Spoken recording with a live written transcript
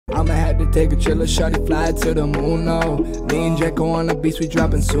Had to take a chiller, shawty fly to the moon, no. Me and Jerko on the beach, we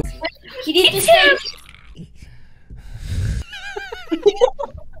dropping soon. He did the same.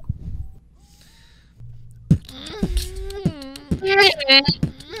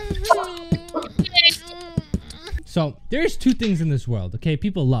 So there's two things in this world, okay?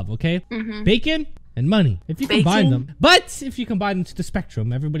 People love, okay? Bacon and money. If you combine them, but if you combine them to the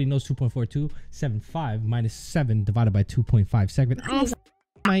spectrum, everybody knows 2.4275 minus 7 divided by 2.57. Oh,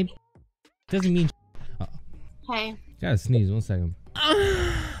 my doesn't mean. Hey. Gotta sneeze. 1 second.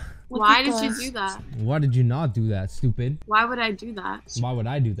 Why did you do that? Why did you not do that, stupid? Why would I do that? Why would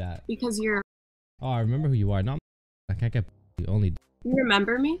I do that? Because you're. Oh, I remember who you are. No, I can't get only. You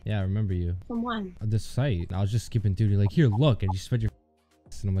remember me? Yeah, I remember you. From when? This site. I was just skipping through. You're like, here, look, and you spread your.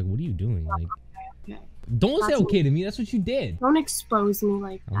 And I'm like, what are you doing? Like, okay. Don't say okay to me. That's what you did. Don't expose me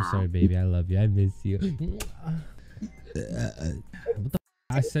like that. I'm sorry, baby. I love you. I miss you. What the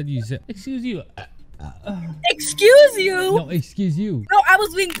I said you said. Excuse you. Excuse you? No, excuse you. No, I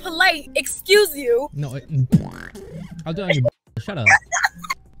was being polite. Excuse you. No, I'll do it on your. Shut up.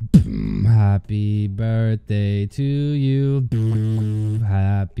 Happy birthday to you.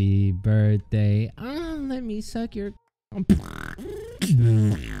 Happy birthday. Let me suck your.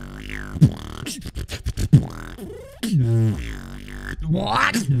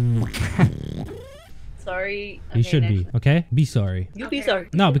 What? Sorry. You should be, okay? Be sorry. You be sorry.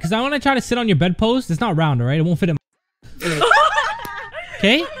 No, because I want to try to sit on your bedpost. It's not round, alright? It won't fit in.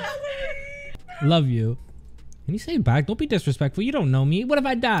 Okay? Love you. Can you say it back? Don't be disrespectful. You don't know me. What if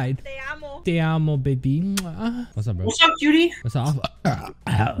I died? Te amo. Te amo, baby. What's up, bro? What's up, cutie? What's up?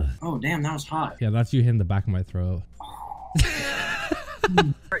 Oh, damn, that was hot. Yeah, that's you hitting the back of my throat.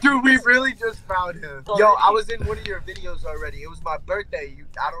 Dude, we really just found him. Yo, I was in one of your videos already. It was my birthday.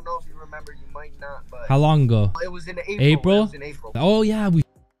 I don't know if you remember. You might not, but... How long ago? It was in April. April? It was in April. Oh, yeah. We.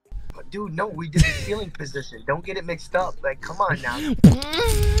 Dude, no, we did the ceiling position. Don't get it mixed up. Like, come on now.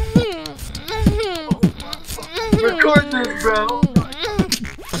 Record this, bro.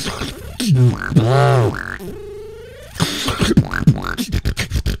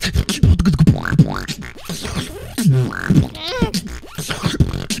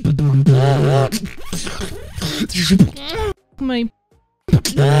 My.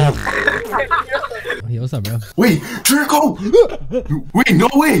 Yo, what's up, bro? Wait, Jerko! Wait, no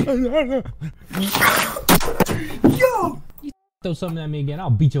way! Yo! You throw something at me again,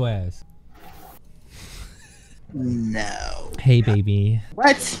 I'll beat your ass. No. Hey, baby.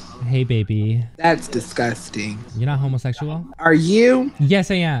 What? Hey, baby. That's disgusting. You're not homosexual? Are you?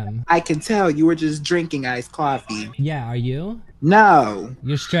 Yes, I am. I can tell you were just drinking iced coffee. Yeah, are you? No.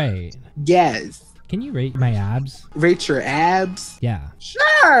 You're straight. Yes. Can you rate my abs? Rate your abs? Yeah.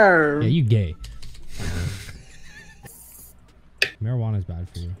 Sure. Yeah, you gay. Marijuana's bad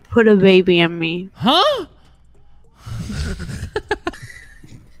for you. Put a baby in me. Huh?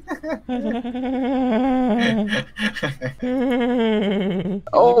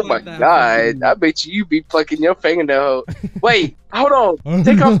 Oh my god, I bet you be plucking your fingernail. Wait, hold on.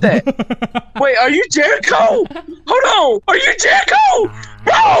 Take off that. Wait, are you Jerko? Hold on. Are you Jerko?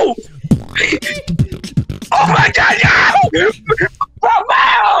 Bro! Oh my god, yo! Bro!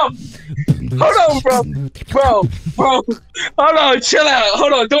 Hold on, bro. Bro. Hold on, chill out.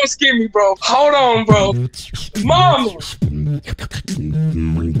 Hold on, don't scare me, bro. Hold on, bro. Mama,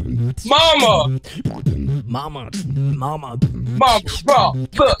 bro.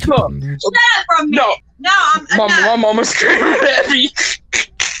 Look. Shut up from me. No, I'm Mama, not. my mama screaming at me.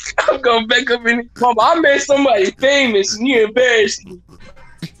 I'm gonna back up in. Mama, I met somebody famous and you embarrassed me.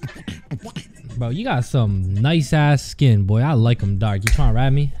 Bro, you got some nice ass skin, boy. I like them dark. You trying to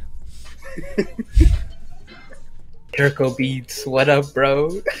rap me? JerqoBeats, what up,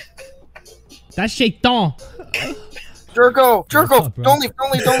 bro? That's Shaitan. Jerko, What's up, bro? don't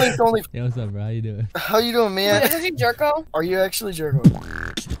leave. Hey, what's up, bro? How you doing? How you doing, man? Is he Jerko? Are you actually Jerko?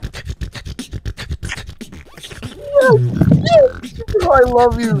 I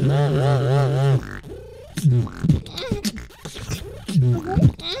love you.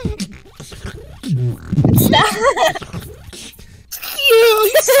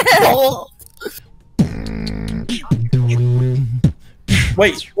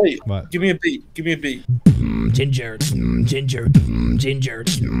 Wait. What? Give me a beat. Ginger,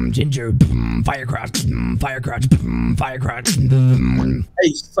 firecrotch.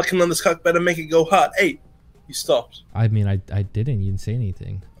 Hey, sucking on this cock better make it go hot. Hey, you stopped. I mean, I didn't. You didn't say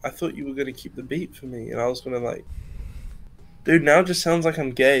anything. I thought you were gonna keep the beat for me, and I was gonna like, dude. Now it just sounds like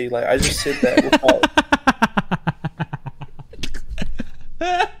I'm gay. Like I just said that without.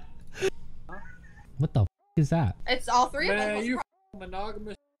 What the f is that? It's all three of us.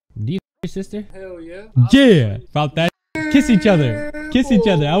 Monogamous. Do you your sister? Hell yeah. Yeah. About that. Kiss each other. Kiss each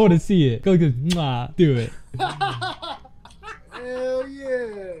other. I want to see it. Go get mwah. Do it. Hell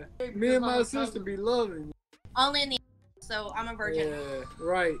yeah. Me and my sister be loving. Only in the so I'm a virgin. Yeah,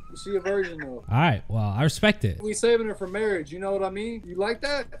 right. She a virgin though. All right. Well, I respect it. We saving her for marriage. You know what I mean? You like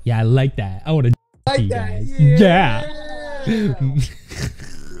that? Yeah, I like that. I want to Like you that? guys. Yeah.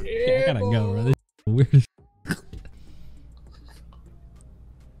 I gotta go, bro. This is weird.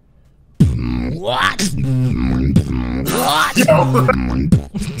 What?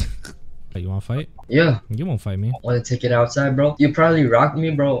 You wanna fight? Yeah. You won't fight me. Want to take it outside, bro? You probably rock me,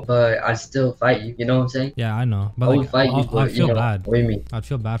 bro, but I still fight you. You know what I'm saying? Yeah, I know. But I would like, fight you, I but feel you know, bad. what do you mean? I'd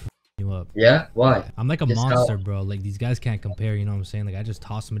feel bad for you up. Yeah? Why? I'm like a Just monster, how? bro. Like these guys can't compare. You know what I'm saying? Like I just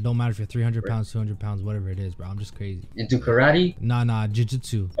toss them. It don't matter if you're 300 pounds, 200 pounds, whatever it is, bro. I'm just crazy. You do karate? Nah,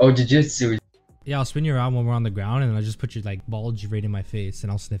 jiu-jitsu. Oh, jiu-jitsu. Yeah, I'll spin you around when we're on the ground, and I'll just put your like bulge right in my face,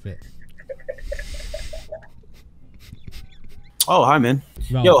 and I'll sniff it. Oh, hi, man.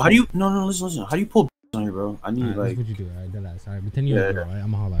 Bro, Yo, how do you? No, listen. How do you pull on you, bro? I need right, like. That's what you do, alright? Deadass. Alright, pretend you're a girl, alright?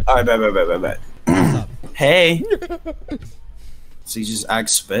 I'm gonna holler at you. All right, bet. What's up? Hey. So you just act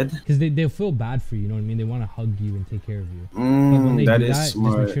sped? Because they'll feel bad for you, you know what I mean? They want to hug you and take care of you. But when they that do is that,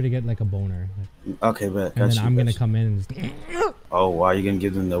 smart. just make sure to get like a boner. Okay, bet. And then I'm gonna come in and just... Oh, wow, you gonna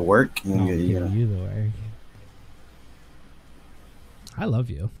give them the work? No, you the way. I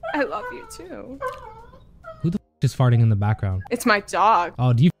love you. I love you too. Who the f is farting in the background? It's my dog.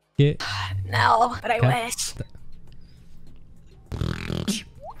 Oh, do you f it? No, but I Okay. wish.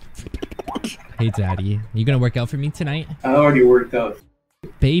 Hey, Daddy. You gonna work out for me tonight? I already worked out.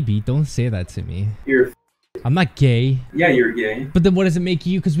 Baby, don't say that to me. You're. I'm not gay. Yeah, you're gay. But then what does it make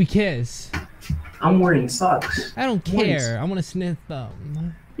you? Because we kiss. I'm wearing socks. I don't care. I want to sniff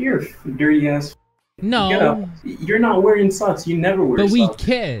them. You're a dirty ass. No. Get up. You're not wearing socks. You never wear But socks. we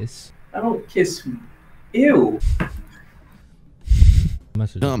kiss. I don't kiss. Ew.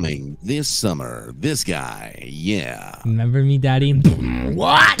 Coming this summer, this guy, yeah. Remember me, Daddy?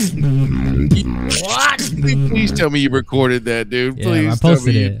 What? What? Please tell me you recorded that, dude. Yeah, Please I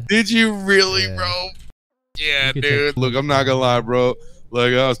posted tell me it. Did you really, bro? Yeah, dude. Look, I'm not gonna lie, bro.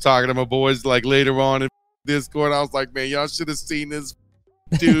 Like I was talking to my boys like later on in Discord. I was like, man, y'all should have seen this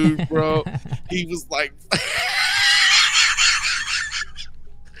dude, bro. He was like,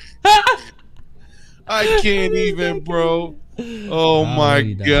 I can't even, bro. Oh my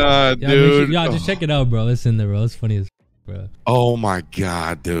god, dude. Y'all just check it out, bro. It's in there, bro. It's funny as bro. Oh my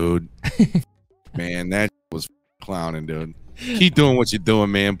god, dude. Man, that was clowning, dude. Keep doing what you're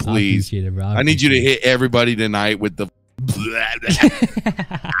doing, man, please. appreciate it, bro. I need you to hit everybody tonight with the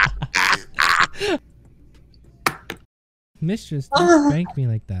Mistress, don't spank me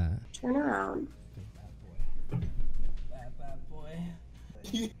like that. Turn around.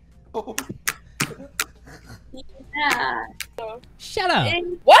 Yeah. Shut up.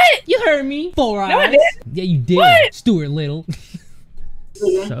 What? You heard me. 4 eyes. No, I didn't. Yeah, you did. What? Stuart Little.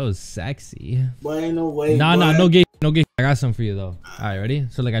 So sexy. Boy, ain't no way. Nah, boy. no gay. No gay. I got something for you though. Alright, ready?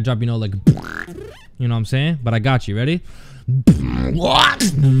 So like I drop, you know, like you know what I'm saying? But I got you, ready? What?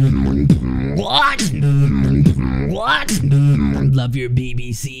 What? What? Love your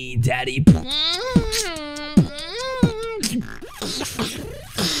BBC, daddy.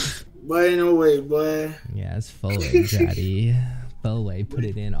 Boy, ain't no way, boy. Yeah, it's full way, daddy. Full way, put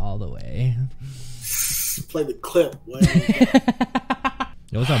it in all the way. Play the clip, boy.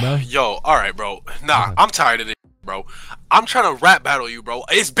 Yo, what's up, bro? Yo, alright, bro. Nah, I'm tired of this, bro. I'm trying to rap battle you, bro.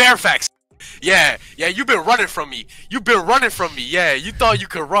 It's bare facts. Yeah, you've been running from me. You've been running from me. Yeah, you thought you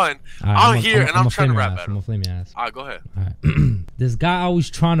could run. I'm here and I'm trying to rap battle. I'm gonna flame your ass. Alright, go ahead. Alright. This guy always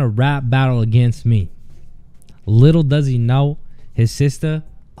trying to rap battle against me. Little does he know, his sister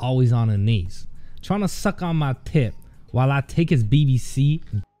always on her knees, trying to suck on my tip while I take his BBC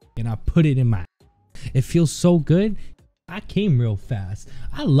and I put it in my. It feels so good. I came real fast.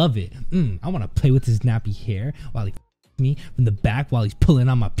 I love it. I want to play with his nappy hair while he me from the back while he's pulling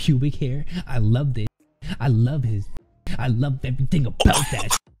on my pubic hair. I love this. I love his. I love everything about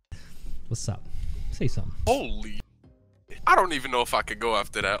that. What's up? Say something. Holy. I don't even know if I could go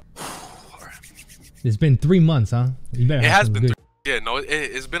after that. It's been 3 months, huh? You better It have has some been good. Yeah, no,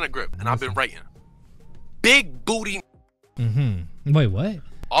 it's been a grip, and I've been writing. Big booty. Wait, what?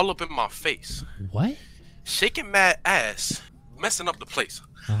 All up in my face. What? Shaking mad ass, messing up the place.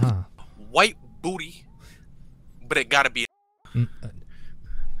 White booty, but it gotta be.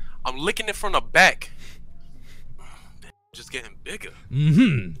 I'm licking it from the back. Just getting bigger.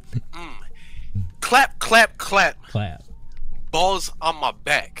 Clap, clap, clap. Clap. Balls on my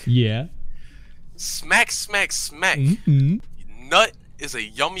back. Yeah. Smack, smack, smack. Nut is a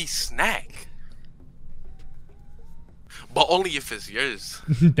yummy snack. But only if it's yours.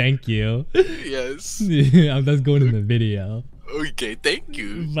 Thank you. Yes. That's going in the video. Okay, thank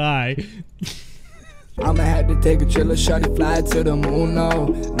you. Bye. I'ma have to take a chiller, shawty fly to the moon, no.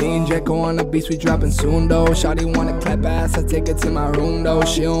 Me and Jerko on the beats, we dropping soon, though. Shawty wanna clap ass, I take her to my room, though.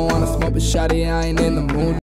 She don't wanna smoke, but shawty, I ain't in the mood.